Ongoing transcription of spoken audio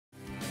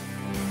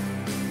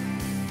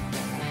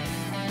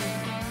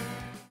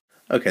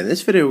Okay, in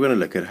this video we're going to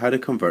look at how to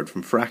convert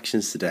from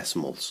fractions to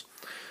decimals.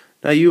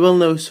 Now you will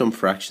know some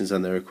fractions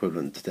and their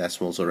equivalent to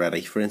decimals already.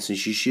 For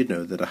instance, you should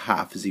know that a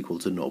half is equal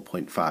to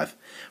 0.5.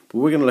 But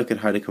we're going to look at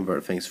how to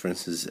convert things, for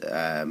instance,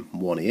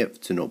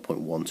 1/8 to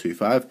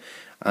 0.125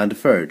 and a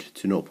third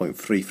to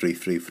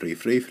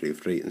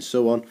 0.333333 and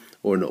so on,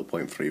 or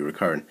 0.3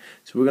 recurring.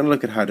 So we're going to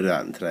look at how to do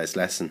that in today's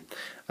lesson.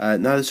 Now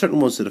there's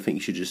certain ones that I think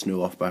you should just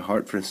know off by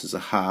heart, for instance a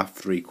half,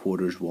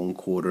 3/4,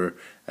 1/4,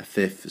 a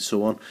fifth,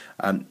 so on,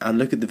 and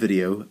look at the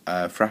video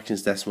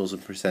fractions, decimals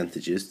and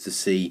percentages to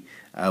see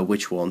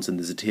which ones, and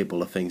there's a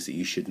table of things that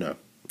you should know,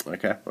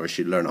 okay, or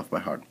should learn off by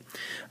heart.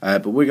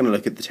 But we're going to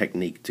look at the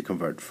technique to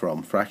convert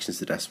from fractions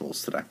to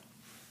decimals today.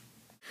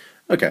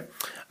 Okay,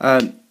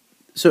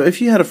 so if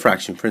you had a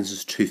fraction, for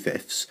instance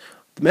 2/5,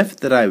 the method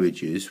that I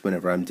would use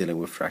whenever I'm dealing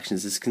with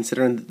fractions is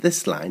considering that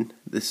this line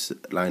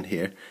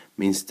here,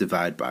 means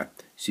divide by.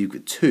 So you've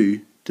got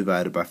 2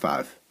 divided by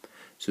 5.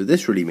 So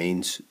this really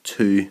means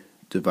 2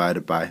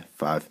 divided by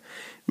 5.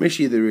 Make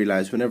sure you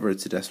realise whenever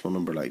it's a decimal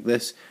number like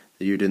this,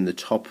 that you're doing the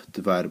top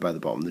divided by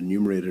the bottom, the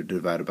numerator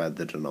divided by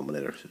the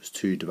denominator. So it's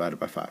 2 divided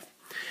by 5.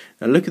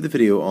 Now look at the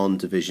video on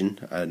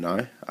division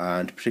now,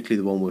 and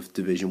particularly the one with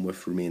division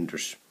with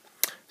remainders.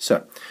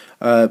 So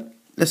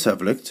let's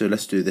have a look. So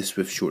let's do this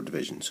with short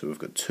division. So we've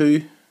got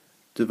 2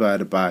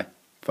 divided by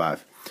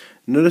 5.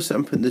 Notice that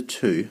I'm putting the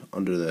 2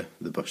 under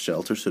the bus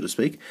shelter, so to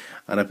speak,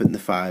 and I'm putting the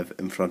 5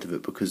 in front of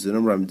it because the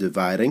number I'm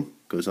dividing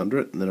goes under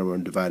it and the number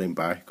I'm dividing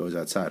by goes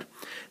outside.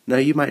 Now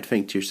you might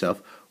think to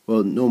yourself,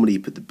 well, normally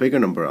you put the bigger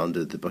number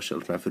under the bus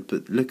shelter method,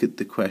 but look at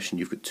the question.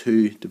 You've got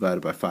 2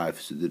 divided by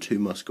 5, so the 2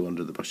 must go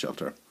under the bus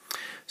shelter.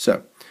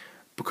 So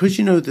because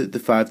you know that the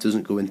 5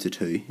 doesn't go into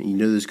 2, and you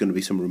know there's going to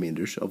be some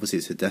remainders, obviously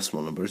it's a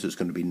decimal number, so it's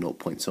going to be 0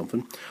 point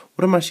something.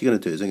 What I'm actually going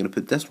to do is I'm going to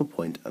put a decimal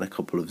point and a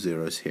couple of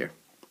zeros here.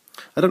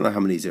 I don't know how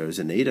many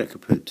zeros I need. I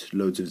could put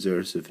loads of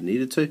zeros if I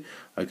needed to.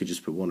 I could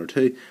just put 1 or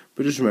 2,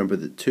 but just remember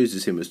that 2 is the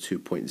same as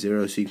 2.0, so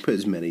you can put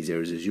as many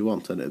zeros as you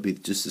want and it'll be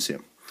just the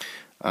same.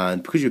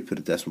 And because you put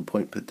a decimal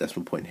point, put a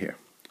decimal point here.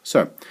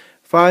 So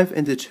 5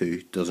 into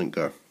 2 doesn't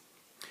go.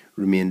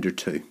 Remainder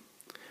 2.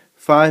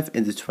 5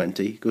 into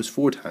 20 goes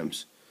 4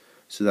 times.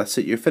 So that's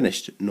it, you're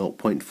finished,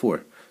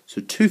 0.4.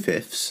 So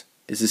 2/5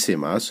 is the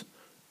same as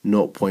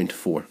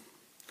 0.4.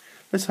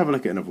 Let's have a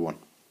look at another one.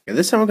 Okay,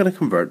 this time we're going to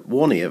convert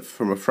 1/8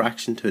 from a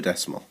fraction to a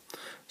decimal.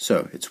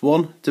 So it's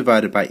 1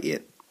 divided by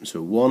 8.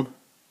 So 1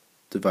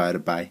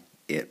 divided by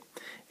 8.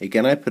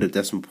 Again, I put a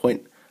decimal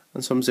point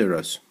and some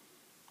zeros.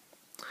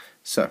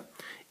 So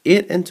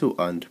 8 into,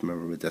 and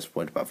remember my decimal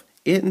point above,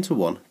 8 into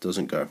 1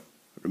 doesn't go,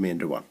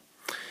 remainder 1.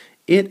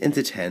 8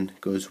 into 10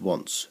 goes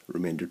once,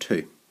 remainder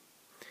 2.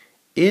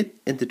 8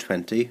 into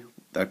 20,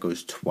 that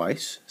goes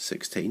twice,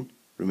 16,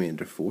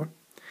 remainder 4.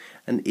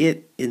 And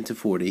 8 into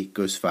 40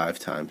 goes 5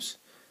 times.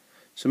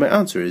 So my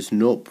answer is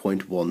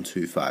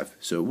 0.125.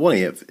 So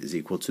 1/8 is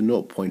equal to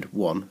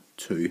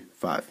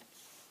 0.125.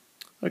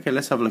 Okay,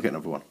 let's have a look at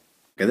another one.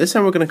 Okay, this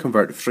time we're going to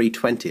convert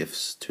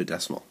 3/20 to a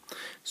decimal.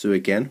 So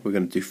again, we're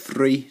going to do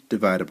 3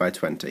 divided by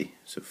 20.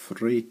 So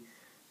 3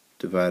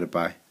 divided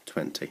by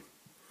 20.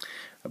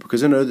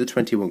 Because I know that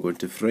 20 won't go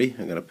into 3,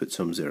 I'm going to put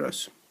some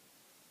zeros.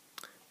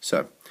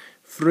 So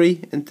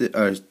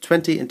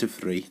 20 into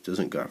 3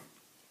 doesn't go.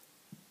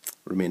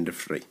 Remainder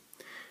 3.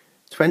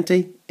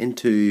 20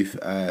 into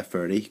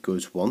 30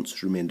 goes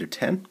once, remainder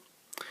 10.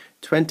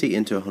 20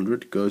 into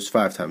 100 goes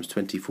 5 times,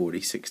 20,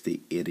 40,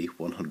 60, 80,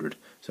 100.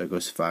 So it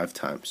goes 5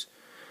 times.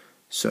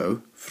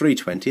 So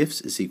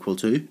 3/20 is equal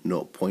to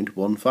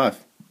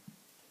 0.15.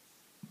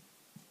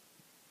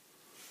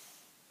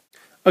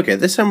 Okay,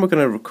 this time we're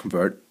going to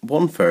convert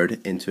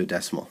 1/3 into a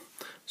decimal.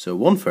 So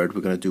 1/3,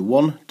 we're going to do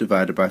 1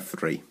 divided by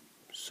 3.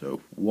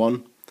 So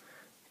 1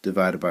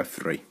 divided by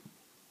 3.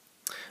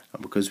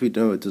 And because we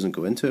know it doesn't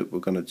go into it, we're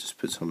going to just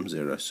put some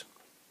zeros.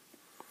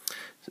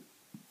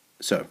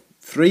 So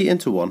 3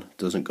 into 1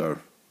 doesn't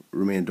go,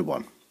 remainder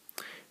 1.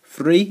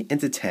 3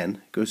 into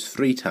 10 goes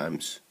 3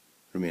 times,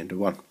 remainder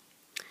 1.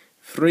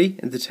 3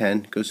 into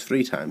 10 goes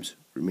 3 times,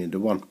 remainder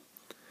 1.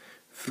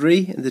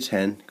 3 into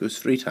 10 goes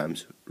 3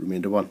 times,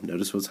 remainder 1.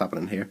 Notice what's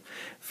happening here.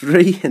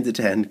 3 into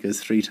 10 goes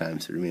 3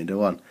 times, remainder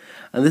 1.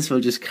 And this will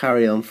just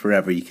carry on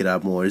forever. You could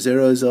add more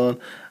zeros on,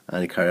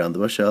 and carry on the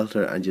bus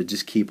shelter, and you'll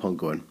just keep on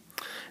going.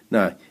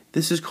 Now,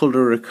 this is called a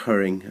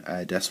recurring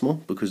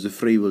decimal because the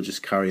 3 will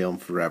just carry on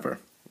forever.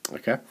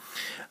 Okay,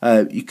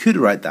 you could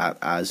write that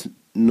as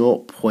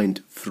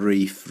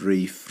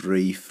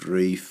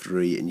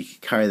 0.33333, and you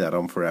could carry that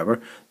on forever.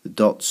 The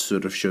dots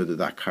sort of show that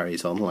that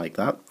carries on like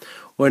that.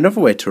 Or another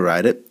way to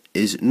write it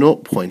is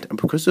 0. And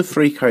because the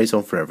 3 carries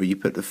on forever, you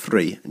put the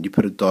 3 and you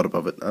put a dot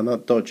above it, and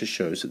that dot just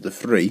shows that the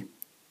 3,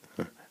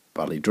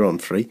 badly drawn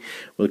 3,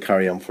 will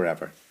carry on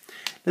forever.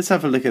 Let's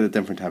have a look at a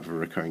different type of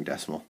recurring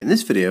decimal. In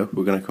this video,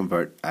 we're going to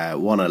convert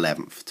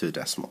 1/11 to a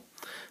decimal.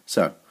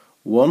 So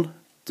 1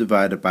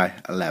 divided by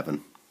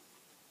 11.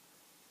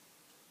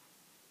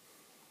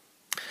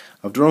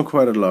 I've drawn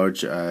quite a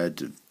large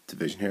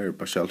division here,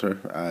 bus shelter,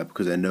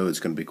 because I know it's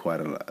going to be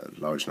quite a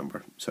large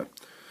number. So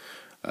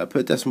put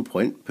a decimal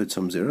point, put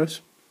some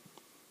zeros.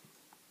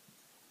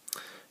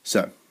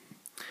 So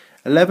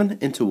 11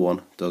 into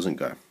 1 doesn't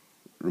go,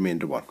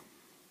 remainder 1.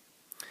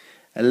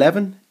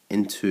 11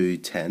 into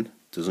 10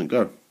 doesn't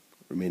go,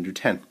 remainder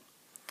 10.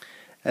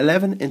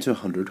 11 into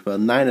 100, well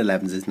 9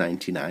 11s is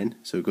 99,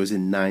 so it goes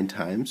in 9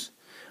 times,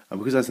 and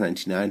because that's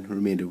 99,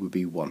 remainder would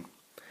be 1.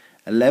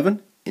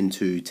 11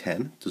 into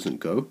 10 doesn't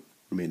go,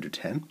 remainder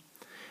 10.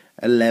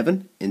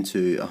 11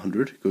 into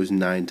 100 goes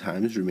 9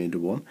 times, remainder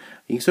 1.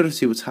 You can sort of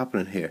see what's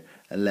happening here.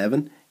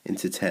 11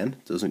 into 10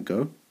 doesn't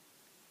go,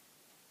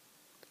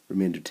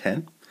 remainder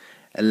 10.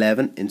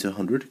 11 into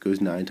 100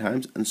 goes 9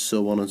 times, and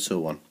so on and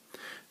so on.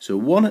 So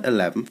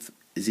 1/11th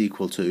is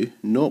equal to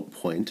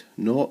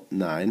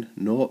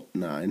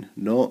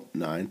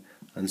 0.090909,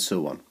 and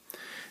so on.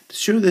 To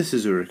show this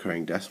is a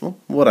recurring decimal,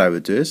 what I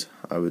would do is,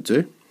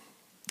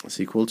 it's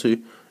equal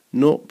to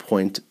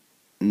 0.09,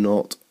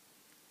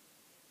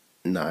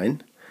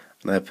 and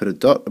I put a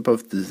dot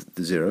above the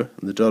 0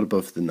 and the dot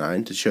above the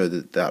 9 to show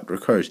that that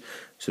recurs.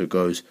 So it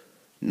goes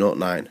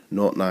 09,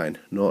 09,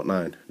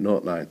 09,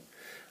 09,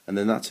 and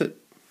then that's it.